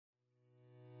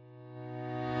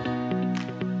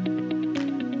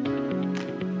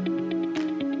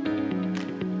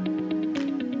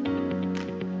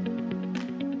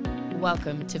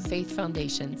Welcome to Faith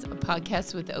Foundations, a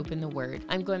podcast with Open the Word.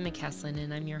 I'm Gwen McCaslin,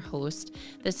 and I'm your host.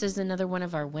 This is another one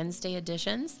of our Wednesday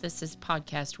editions. This is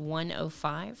podcast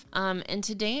 105. And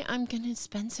today I'm going to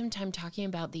spend some time talking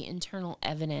about the internal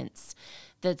evidence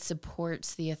that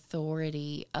supports the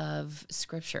authority of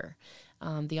Scripture,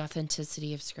 the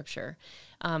authenticity of Scripture.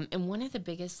 And one of the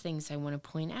biggest things I want to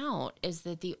point out is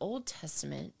that the Old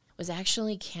Testament was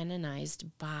actually canonized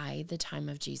by the time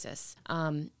of Jesus.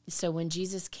 So when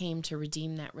Jesus came to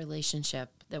redeem that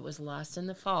relationship that was lost in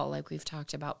the fall, like we've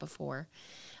talked about before,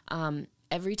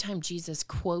 every time Jesus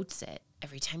quotes it,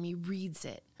 every time he reads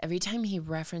it, every time he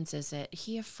references it,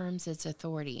 he affirms its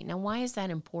authority. Now, why is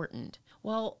that important?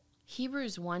 Well,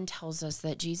 Hebrews 1 tells us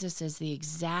that Jesus is the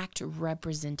exact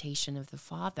representation of the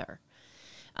Father.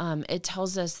 It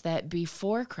tells us that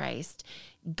before Christ,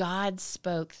 God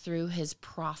spoke through his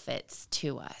prophets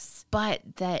to us, but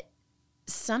that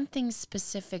something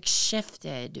specific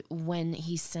shifted when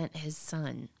he sent his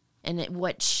son. And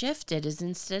what shifted is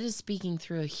instead of speaking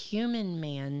through a human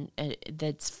man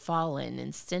that's fallen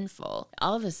and sinful,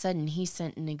 all of a sudden he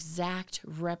sent an exact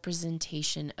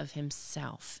representation of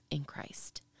himself in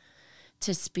Christ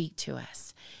to speak to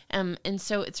us. And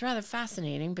so it's rather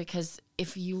fascinating because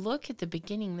if you look at the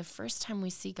beginning, the first time we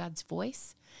see God's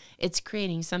voice, it's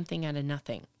creating something out of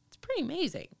nothing. It's pretty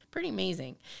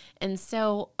amazing. And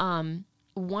so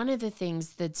one of the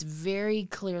things that's very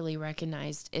clearly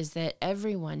recognized is that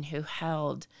everyone who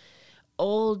held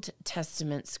Old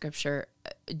Testament Scripture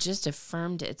just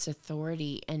affirmed its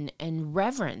authority and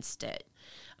reverenced it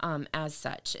as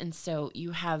such. And so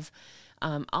you have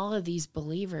all of these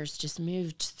believers just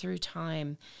moved through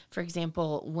time. For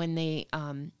example, when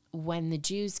the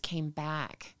Jews came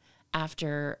back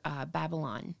after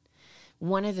Babylon,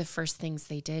 one of the first things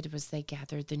they did was they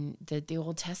gathered the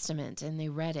Old Testament and they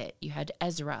read it. You had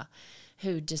Ezra,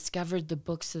 who discovered the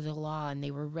books of the law, and they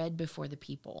were read before the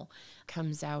people.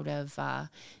 Comes out of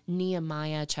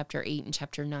Nehemiah chapter 8 and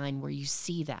chapter 9, where you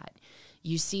see that.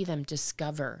 You see them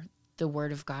discover the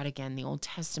Word of God again, the Old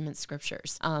Testament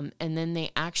Scriptures. And then they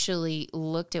actually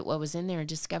looked at what was in there and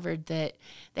discovered that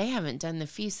they haven't done the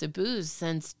Feast of Booths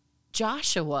since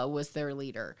Joshua was their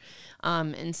leader.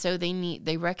 And so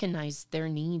they recognized their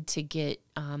need to get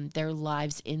their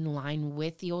lives in line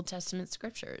with the Old Testament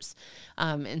Scriptures.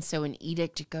 And so an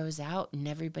edict goes out and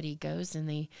everybody goes and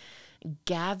they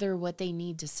gather what they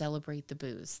need to celebrate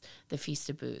the Feast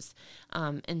of Booths.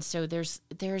 And so there's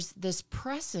this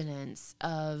precedence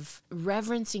of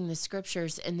reverencing the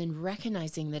Scriptures and then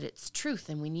recognizing that it's truth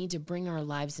and we need to bring our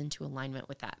lives into alignment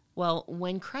with that. Well,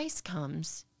 when Christ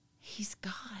comes, he's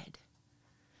God.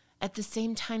 At the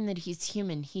same time that he's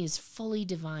human, he is fully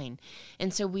divine.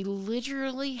 And so we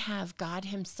literally have God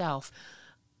himself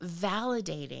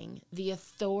validating the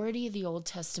authority of the Old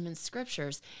Testament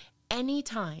Scriptures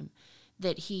anytime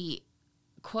that he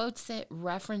quotes it,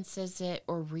 references it,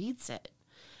 or reads it.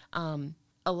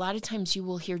 A lot of times you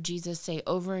will hear Jesus say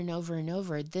over and over and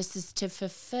over, this is to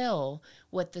fulfill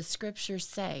what the Scriptures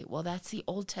say. Well, that's the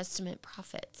Old Testament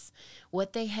prophets,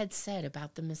 what they had said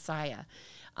about the Messiah.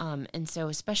 And so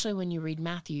especially when you read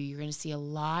Matthew, you're going to see a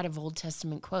lot of Old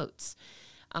Testament quotes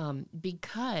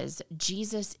because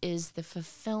Jesus is the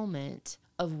fulfillment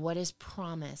of what is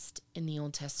promised in the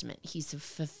Old Testament. He's a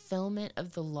fulfillment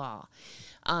of the law.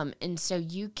 And so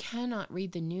you cannot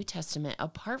read the New Testament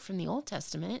apart from the Old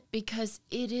Testament because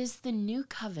it is the new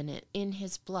covenant in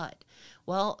his blood.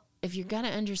 Well, if you're going to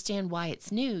understand why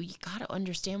it's new, you got to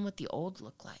understand what the old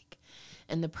looked like.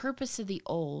 And the purpose of the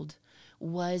old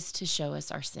was to show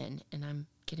us our sin. And I'm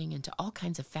getting into all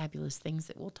kinds of fabulous things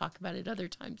that we'll talk about at other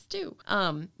times too.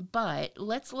 But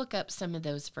let's look up some of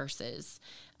those verses.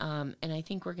 And I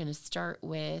think we're going to start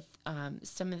with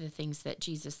some of the things that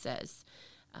Jesus says.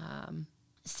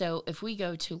 So if we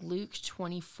go to Luke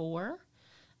 24,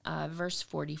 verse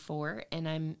 44,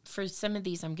 and for some of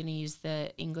these, I'm going to use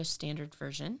the English Standard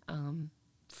Version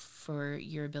for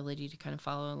your ability to kind of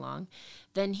follow along.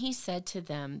 Then he said to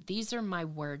them, "These are my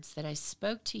words that I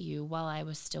spoke to you while I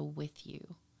was still with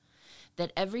you,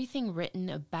 that everything written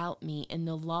about me in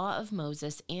the law of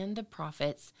Moses and the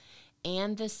prophets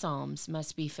and the Psalms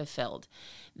must be fulfilled."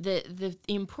 The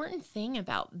important thing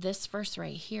about this verse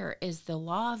right here is the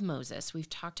law of Moses. We've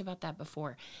talked about that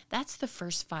before. That's the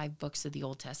first 5 books of the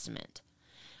Old Testament.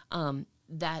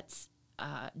 That's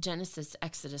Genesis,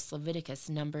 Exodus, Leviticus,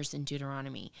 Numbers, and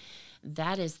Deuteronomy.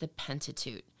 That is the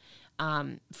Pentateuch.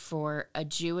 For a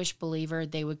Jewish believer,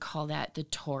 they would call that the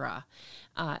Torah.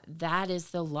 That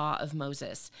is the law of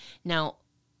Moses. Now,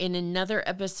 in another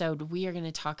episode, we are going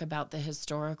to talk about the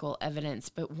historical evidence,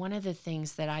 but one of the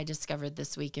things that I discovered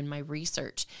this week in my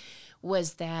research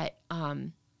was that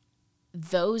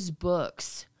those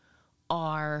books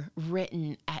are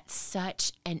written at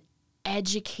such an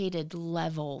educated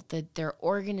level that their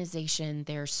organization,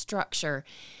 their structure,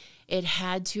 it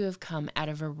had to have come out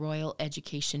of a royal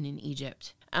education in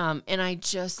Egypt. And I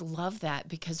just love that,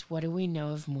 because what do we know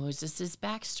of Moses'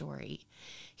 backstory?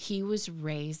 He was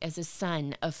raised as a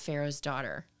son of Pharaoh's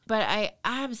daughter. But I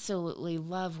absolutely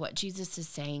love what Jesus is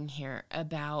saying here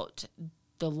about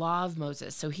the law of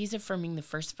Moses. So he's affirming the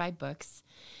first 5 books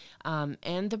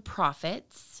and the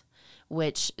prophets,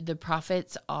 which the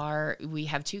prophets are, we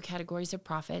have 2 categories of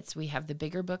prophets. We have the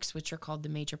bigger books, which are called the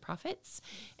major prophets,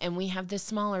 and we have the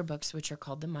smaller books, which are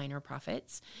called the minor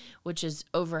prophets, which is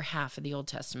over half of the Old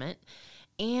Testament,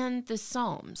 and the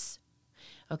Psalms.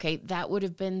 Okay, that would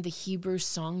have been the Hebrew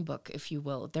songbook, if you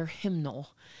will, their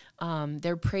hymnal,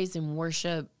 their praise and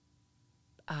worship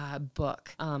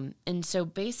book. And so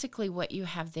basically what you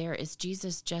have there is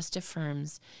Jesus just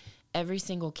affirms every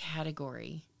single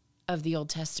category of the Old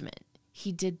Testament.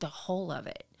 He did the whole of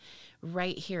it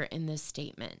right here in this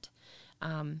statement.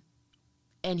 And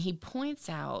he points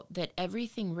out that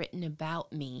everything written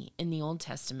about me in the Old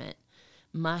Testament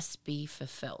must be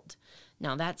fulfilled.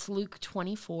 Now that's Luke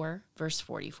 24, verse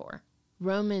 44.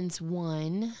 Romans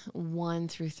 1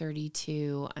 through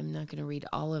 32. I'm not going to read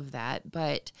all of that,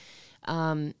 but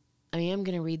I am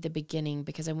going to read the beginning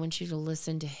because I want you to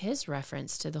listen to his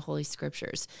reference to the Holy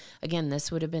Scriptures. Again,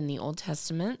 this would have been the Old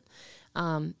Testament.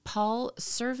 Paul,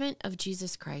 servant of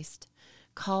Jesus Christ,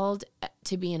 called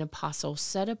to be an apostle,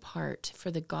 set apart for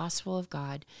the gospel of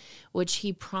God, which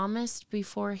he promised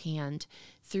beforehand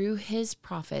through his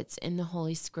prophets in the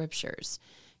Holy Scriptures,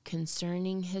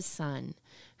 concerning his Son,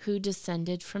 who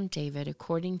descended from David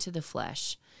according to the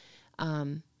flesh,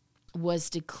 was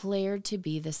declared to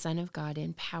be the Son of God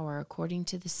in power according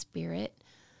to the Spirit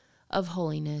of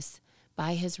holiness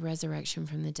by his resurrection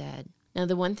from the dead. Now,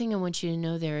 the one thing I want you to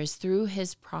know there is through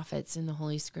his prophets in the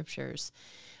Holy Scriptures,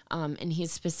 and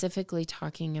he's specifically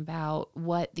talking about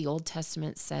what the Old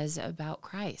Testament says about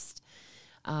Christ.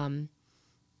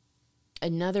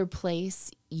 Another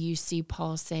place you see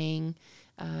Paul saying,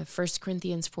 1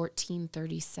 Corinthians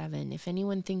 14:37, if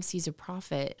anyone thinks he's a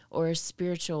prophet or a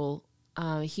spiritual,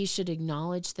 he should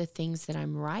acknowledge the things that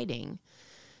I'm writing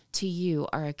to you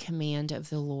are a command of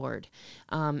the Lord.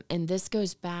 And this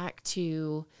goes back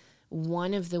to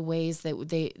one of the ways that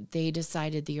they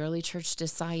decided, the early church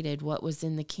decided what was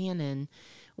in the canon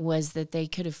was that they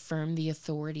could affirm the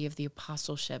authority of the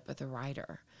apostleship of the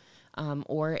writer,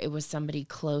 or it was somebody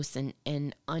close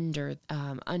and under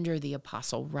the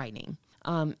apostle writing.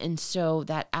 And so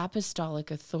that apostolic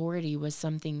authority was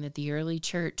something that the early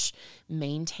church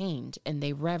maintained and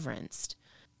they reverenced.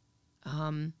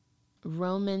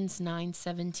 Romans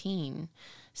 9:17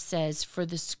 says, for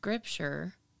the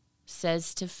Scripture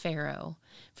says to Pharaoh,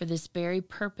 for this very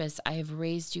purpose I have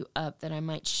raised you up, that I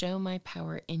might show my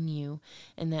power in you,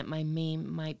 and that my name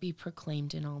might be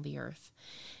proclaimed in all the earth.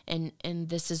 And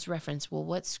this is reference. Well,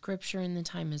 what scripture in the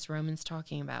time is Romans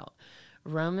talking about?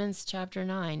 Romans chapter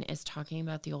 9 is talking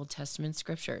about the Old Testament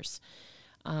scriptures.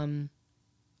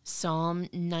 Psalm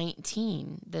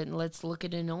 19, then let's look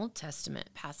at an Old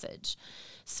Testament passage.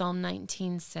 Psalm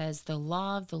 19 says, the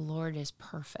law of the Lord is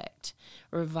perfect,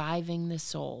 reviving the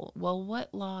soul. Well,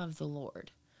 what law of the Lord?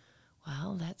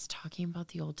 Well, that's talking about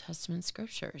the Old Testament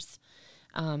scriptures.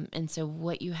 And so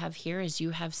what you have here is you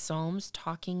have Psalms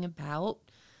talking about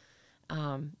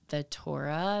the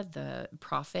Torah, the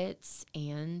prophets,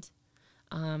 and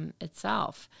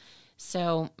itself.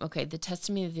 So, okay, the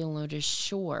testimony of the Lord is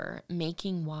sure,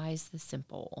 making wise the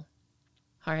simple.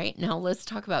 All right, now let's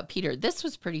talk about Peter. This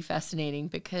was pretty fascinating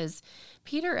because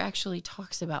Peter actually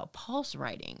talks about Paul's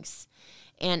writings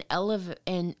and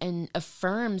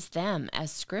affirms them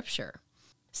as scripture.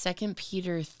 2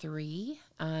 Peter 3,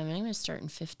 I'm going to start in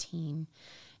 15.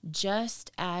 Just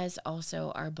as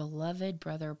also our beloved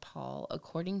brother Paul,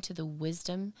 according to the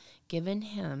wisdom given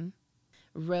him,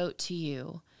 wrote to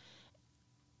you,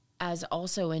 as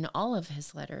also in all of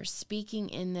his letters, speaking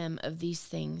in them of these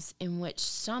things, in which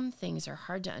some things are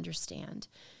hard to understand,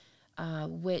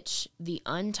 which the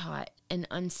untaught and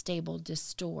unstable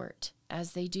distort,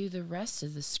 as they do the rest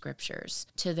of the scriptures,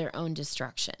 to their own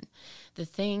destruction. The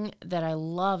thing that I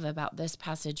love about this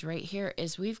passage right here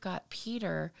is we've got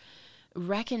Peter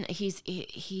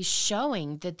he's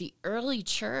showing that the early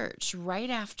church, right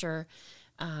after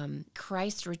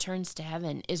Christ returns to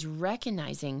heaven, is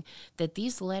recognizing that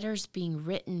these letters being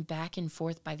written back and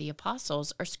forth by the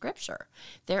apostles are scripture.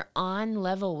 They're on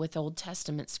level with Old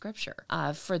Testament scripture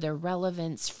for their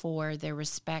relevance, for their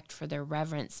respect, for their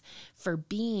reverence, for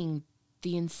being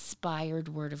the inspired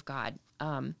word of God.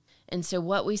 And so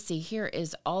what we see here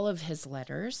is all of his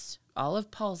letters, all of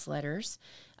Paul's letters,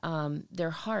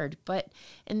 they're hard.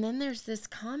 And then there's this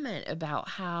comment about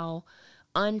how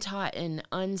untaught and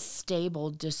unstable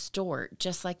distort,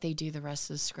 just like they do the rest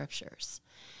of the scriptures.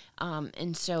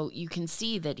 And so you can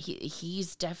see that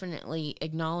he's definitely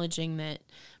acknowledging that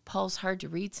Paul's hard to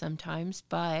read sometimes,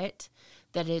 but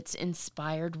that it's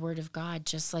inspired word of God,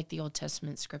 just like the Old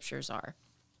Testament scriptures are.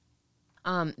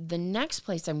 The next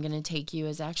place I'm going to take you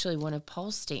is actually one of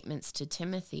Paul's statements to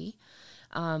Timothy,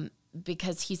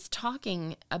 because he's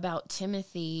talking about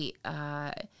Timothy.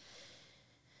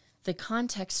 The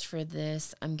context for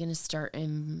this, I'm going to start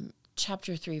in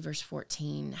chapter 3, verse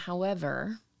 14.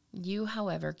 However,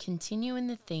 continue in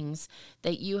the things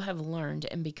that you have learned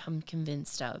and become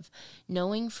convinced of,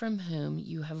 knowing from whom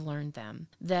you have learned them,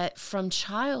 that from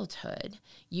childhood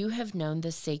you have known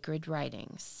the sacred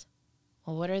writings.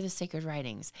 Well, what are the sacred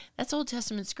writings? That's Old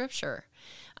Testament scripture.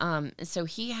 So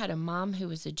he had a mom who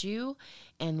was a Jew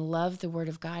and loved the word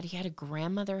of God. He had a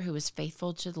grandmother who was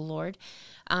faithful to the Lord.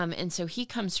 And so he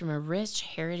comes from a rich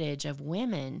heritage of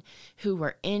women who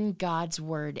were in God's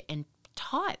word and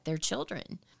taught their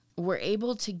children. We're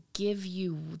able to give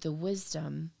you the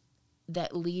wisdom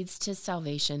that leads to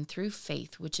salvation through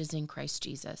faith, which is in Christ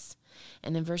Jesus.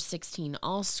 And then verse 16,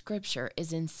 all scripture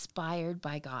is inspired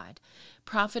by God,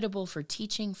 profitable for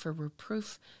teaching, for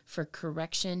reproof, for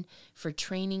correction, for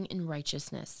training in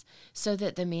righteousness, so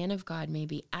that the man of God may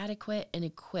be adequate and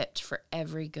equipped for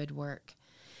every good work.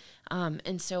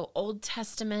 And so Old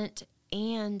Testament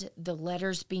and the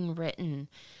letters being written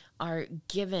are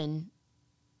given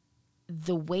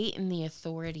the weight and the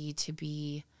authority to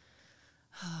be,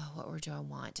 what word do I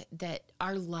want? That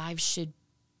our lives should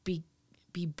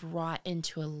be brought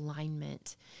into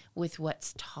alignment with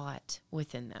what's taught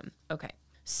within them. Okay,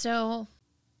 so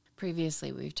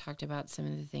previously we've talked about some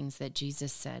of the things that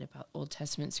Jesus said about Old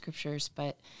Testament scriptures,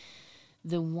 but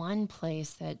the one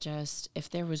place that just, if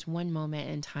there was one moment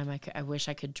in time I wish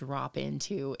I could drop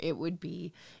into, it would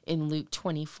be in Luke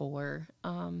 24,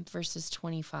 verses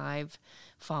 25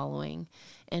 following.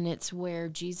 And it's where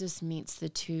Jesus meets the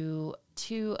two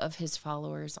of his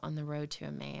followers on the road to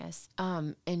Emmaus.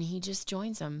 And he just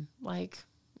joins them,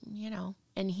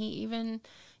 and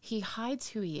he hides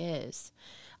who he is.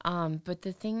 But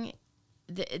the thing,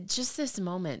 just this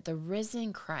moment, the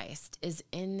risen Christ is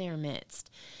in their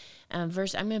midst. I'm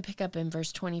going to pick up in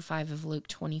verse 25 of Luke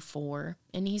 24.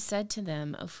 And he said to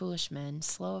them, O foolish men,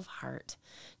 slow of heart,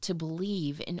 to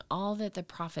believe in all that the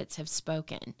prophets have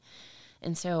spoken.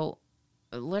 And so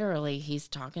literally he's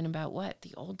talking about what?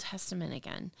 The Old Testament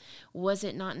again. Was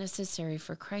it not necessary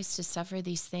for Christ to suffer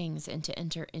these things and to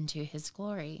enter into his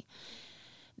glory?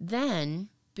 Then,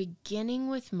 beginning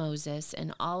with Moses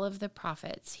and all of the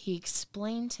prophets, he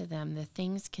explained to them the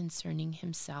things concerning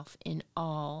himself in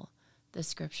all the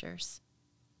scriptures.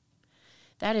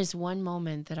 That is one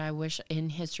moment that I wish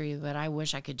in history that I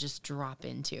wish I could just drop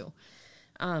into.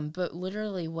 But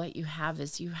literally what you have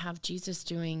is you have Jesus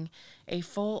doing a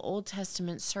full Old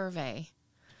Testament survey,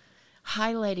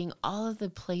 highlighting all of the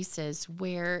places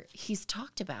where he's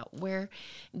talked about, where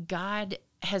God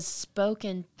has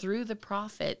spoken through the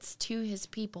prophets to his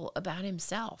people about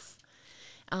himself.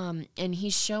 And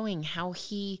he's showing how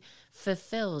he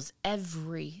fulfills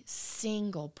every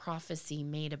single prophecy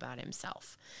made about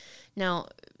himself. Now,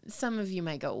 some of you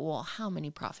might go, well, how many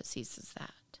prophecies is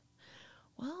that?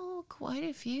 Well, quite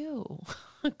a few.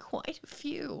 Quite a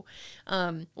few.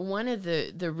 One of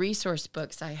the resource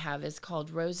books I have is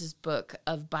called Rose's Book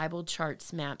of Bible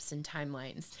Charts, Maps, and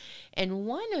Timelines. And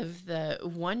one of the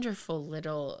wonderful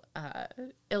little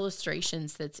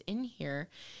illustrations that's in here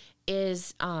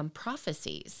is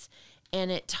prophecies. And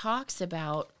it talks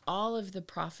about all of the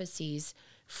prophecies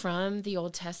from the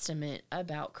Old Testament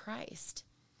about Christ.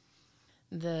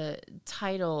 The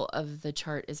title of the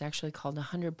chart is actually called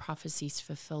 100 Prophecies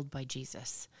Fulfilled by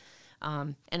Jesus.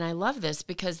 And I love this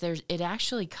because it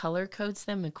actually color codes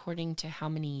them according to how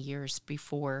many years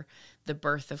before the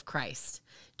birth of Christ,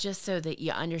 just so that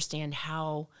you understand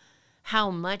how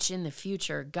much in the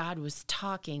future God was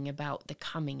talking about the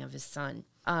coming of his son.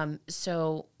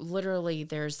 So literally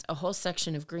there's a whole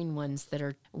section of green ones that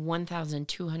are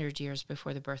 1,200 years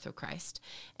before the birth of Christ.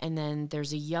 And then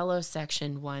there's a yellow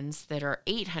section ones that are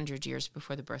 800 years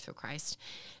before the birth of Christ.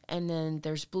 And then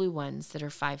there's blue ones that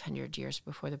are 500 years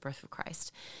before the birth of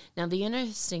Christ. Now, the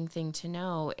interesting thing to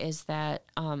know is that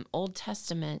Old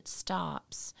Testament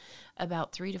stops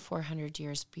about 300 to 400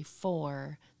 years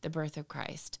before the birth of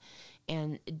Christ.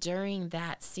 And during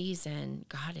that season,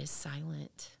 God is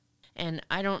silent. And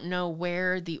I don't know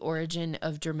where the origin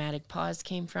of dramatic pause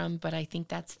came from, but I think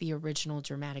that's the original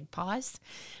dramatic pause,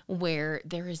 where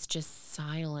there is just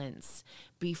silence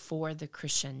before the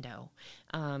crescendo.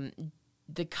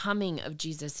 The coming of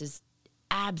Jesus is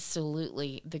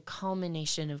absolutely the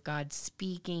culmination of God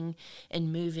speaking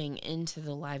and moving into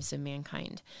the lives of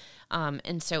mankind.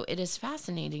 And so it is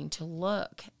fascinating to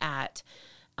look at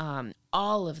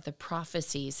all of the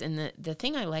prophecies. And the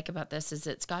thing I like about this is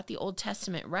it's got the Old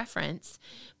Testament reference,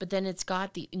 but then it's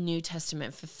got the New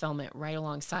Testament fulfillment right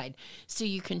alongside. So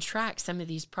you can track some of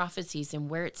these prophecies and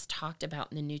where it's talked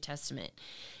about in the New Testament.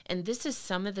 And this is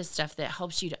some of the stuff that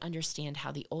helps you to understand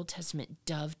how the Old Testament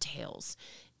dovetails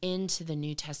into the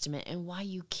New Testament and why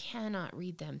you cannot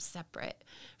read them separate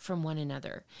from one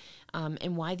another,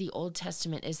 and why the Old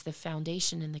Testament is the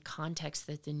foundation and the context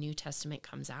that the New Testament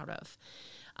comes out of.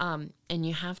 And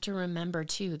you have to remember,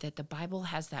 too, that the Bible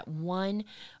has that one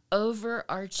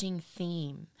overarching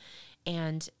theme,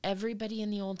 and everybody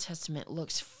in the Old Testament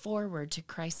looks forward to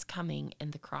Christ's coming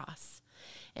and the cross.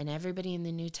 And everybody in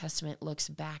the New Testament looks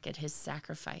back at his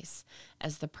sacrifice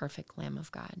as the perfect Lamb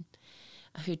of God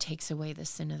who takes away the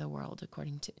sin of the world,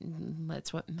 according to,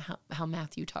 that's how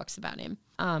Matthew talks about him.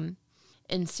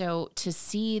 And so to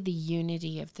see the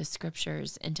unity of the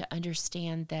scriptures and to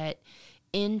understand that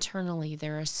internally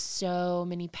there are so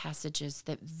many passages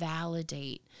that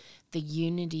validate the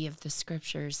unity of the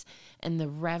scriptures and the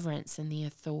reverence and the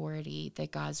authority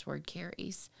that God's word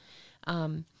carries.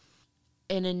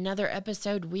 In another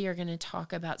episode, we are going to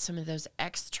talk about some of those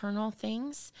external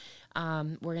things.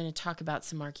 We're going to talk about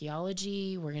some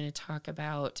archaeology. We're going to talk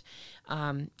about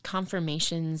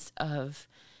confirmations of,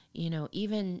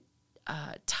 even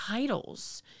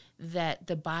titles that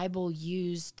the Bible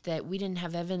used that we didn't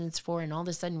have evidence for, and all of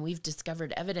a sudden we've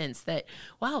discovered evidence that,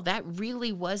 wow, that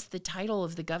really was the title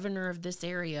of the governor of this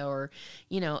area, or,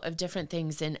 of different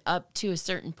things. And up to a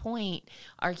certain point,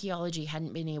 archaeology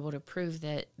hadn't been able to prove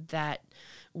that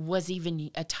was even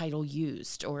a title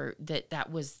used, or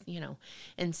that was,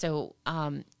 and so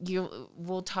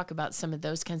we'll talk about some of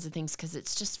those kinds of things because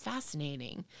it's just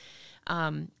fascinating.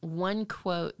 One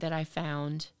quote that I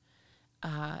found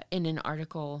in an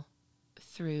article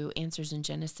through Answers in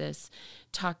Genesis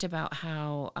talked about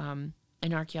how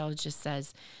an archaeologist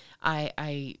says,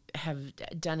 I have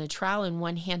done a trowel in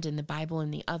one hand and the Bible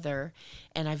in the other,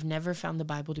 and I've never found the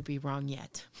Bible to be wrong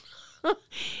yet.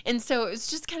 And so it's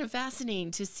just kind of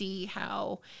fascinating to see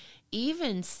how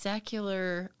even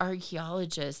secular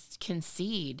archaeologists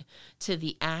concede to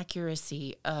the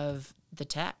accuracy of the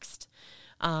text.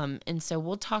 And so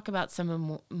we'll talk about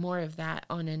more of that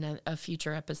on a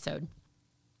future episode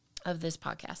of this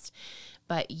podcast.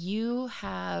 But you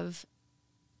have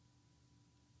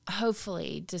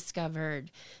hopefully discovered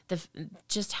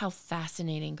just how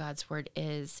fascinating God's word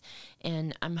is.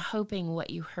 And I'm hoping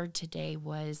what you heard today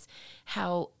was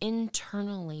how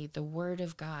internally the word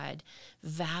of God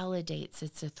validates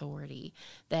its authority,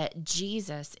 that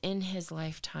Jesus in his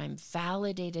lifetime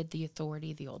validated the authority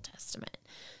of the Old Testament.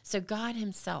 So God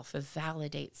himself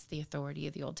validates the authority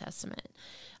of the Old Testament.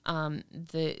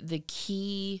 The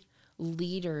key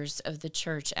leaders of the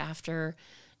church after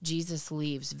Jesus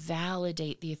leaves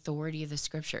validate the authority of the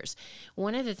scriptures.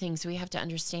 One of the things we have to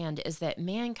understand is that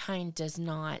mankind does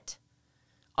not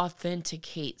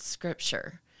authenticate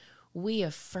scripture. We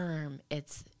affirm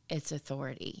its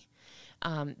authority.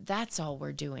 That's all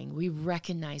we're doing. We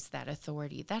recognize that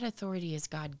authority. That authority is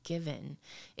God-given.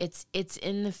 It's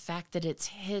in the fact that it's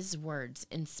his words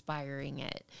inspiring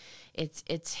it.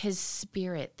 It's his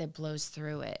spirit that blows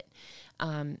through it,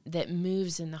 that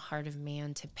moves in the heart of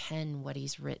man to pen what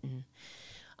he's written.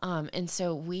 And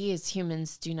so we as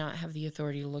humans do not have the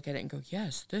authority to look at it and go,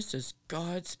 yes, this is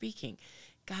God speaking.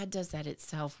 God does that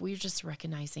itself. We're just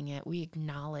recognizing it. We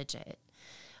acknowledge it.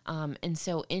 And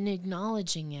so in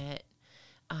acknowledging it,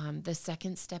 the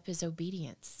second step is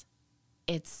obedience.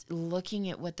 It's looking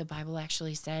at what the Bible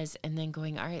actually says and then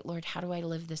going, all right, Lord, how do I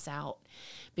live this out?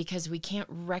 Because we can't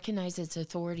recognize its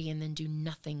authority and then do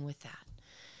nothing with that.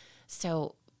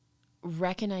 So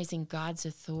recognizing God's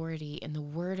authority and the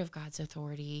word of God's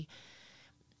authority,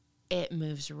 it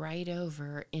moves right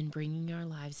over in bringing our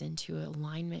lives into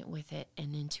alignment with it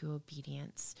and into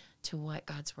obedience to what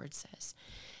God's word says.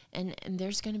 And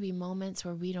there's going to be moments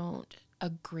where we don't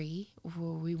agree,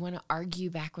 where we want to argue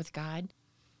back with God.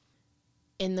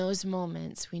 In those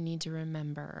moments, we need to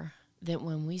remember that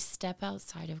when we step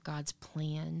outside of God's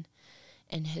plan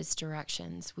and his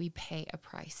directions, we pay a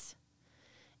price.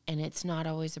 And it's not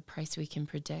always a price we can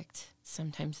predict.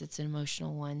 Sometimes it's an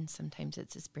emotional one. Sometimes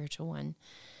it's a spiritual one.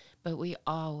 but we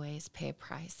always pay a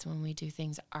price when we do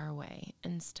things our way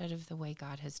instead of the way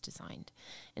God has designed,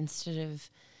 instead of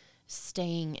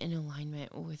staying in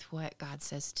alignment with what God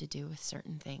says to do with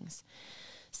certain things.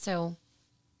 So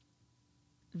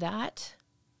that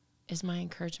is my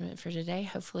encouragement for today.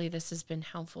 Hopefully this has been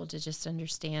helpful to just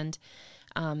understand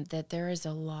that there is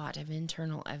a lot of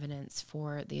internal evidence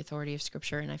for the authority of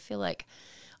Scripture. And I feel like,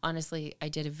 honestly, I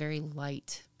did a very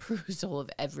light perusal of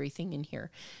everything in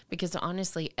here, because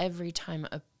honestly, every time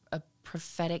a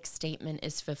prophetic statement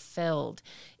is fulfilled,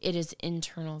 it is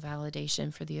internal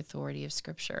validation for the authority of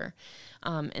Scripture.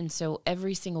 And so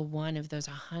every single one of those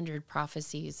 100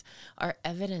 prophecies are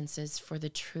evidences for the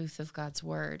truth of God's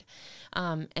word.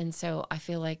 And so I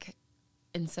feel like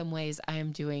in some ways I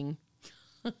am doing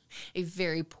a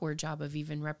very poor job of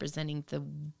even representing the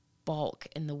bulk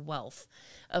and the wealth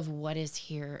of what is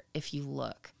here if you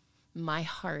look. My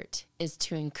heart is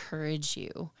to encourage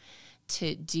you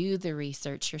to do the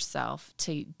research yourself,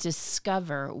 to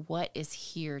discover what is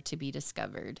here to be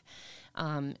discovered.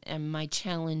 And my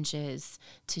challenge is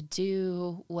to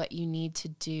do what you need to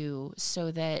do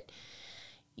so that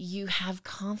you have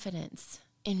confidence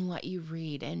in what you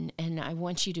read. And I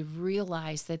want you to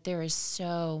realize that there is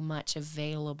so much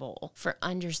available for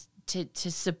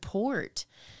to support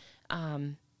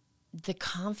the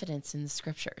confidence in the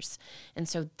Scriptures. And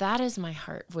so that is my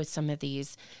heart with some of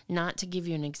these, not to give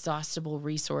you an exhaustible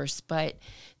resource, but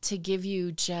to give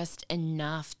you just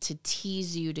enough to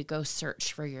tease you to go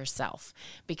search for yourself.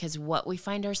 Because what we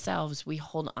find ourselves, we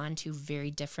hold on to very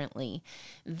differently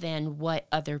than what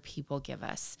other people give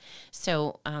us.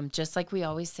 So just like we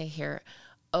always say here,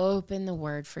 open the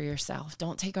word for yourself.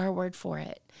 Don't take our word for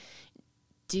it.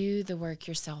 Do the work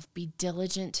yourself. Be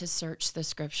diligent to search the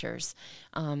Scriptures,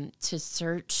 to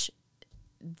search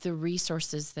the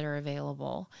resources that are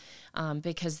available,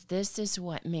 because this is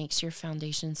what makes your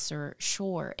foundation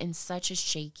sure in such a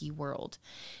shaky world.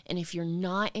 And if you're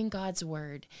not in God's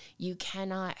word, you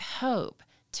cannot hope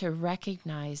to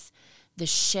recognize the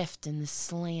shift and the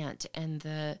slant and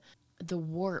the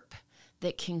warp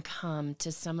that can come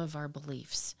to some of our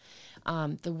beliefs.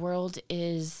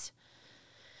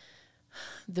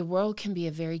 The world can be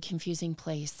a very confusing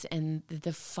place, and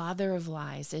the father of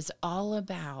lies is all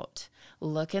about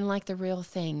looking like the real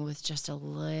thing with just a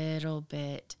little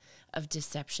bit of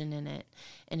deception in it.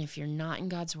 And if you're not in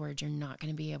God's word, you're not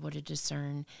going to be able to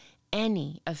discern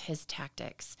any of his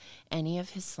tactics, any of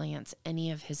his slants,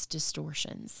 any of his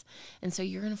distortions. And so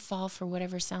you're going to fall for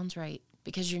whatever sounds right,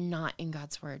 because you're not in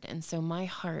God's word. And so my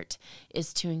heart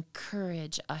is to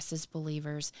encourage us as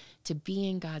believers to be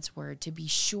in God's word, to be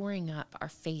shoring up our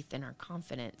faith and our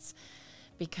confidence,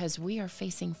 because we are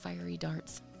facing fiery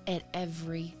darts at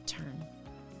every turn.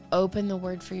 Open the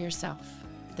word for yourself.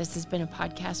 This has been a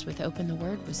podcast with Open the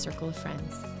Word with Circle of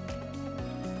Friends.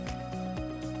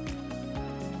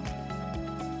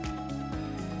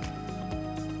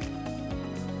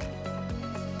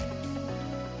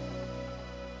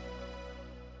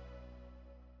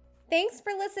 Thanks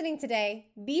for listening today.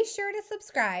 Be sure to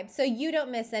subscribe so you don't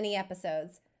miss any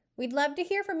episodes. We'd love to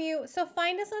hear from you, so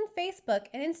find us on Facebook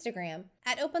and Instagram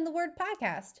at Open the Word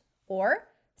Podcast, or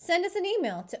send us an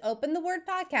email to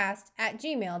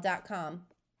openthewordpodcast@gmail.com.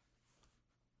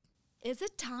 Is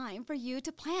it time for you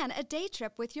to plan a day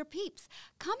trip with your peeps?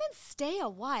 Come and stay a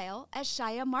while at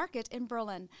Shia Market in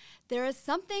Berlin. There is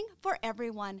something for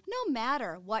everyone, no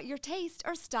matter what your taste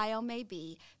or style may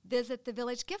be. Visit the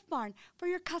Village Gift Barn for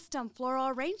your custom floral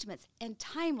arrangements and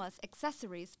timeless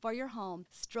accessories for your home.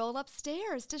 Stroll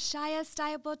upstairs to Shia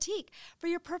Style Boutique for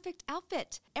your perfect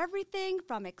outfit. Everything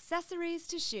from accessories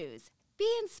to shoes. Be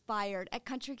inspired at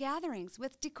country gatherings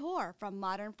with decor from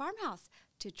modern farmhouse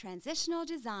to transitional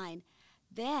design.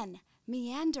 Then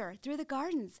meander through the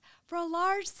gardens for a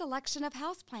large selection of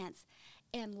houseplants.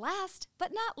 And last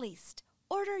but not least,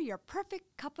 order your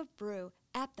perfect cup of brew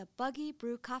at the Buggy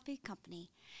Brew Coffee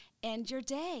Company. End your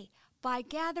day by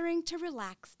gathering to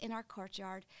relax in our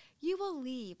courtyard. You will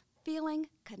leave feeling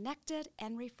connected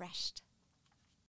and refreshed.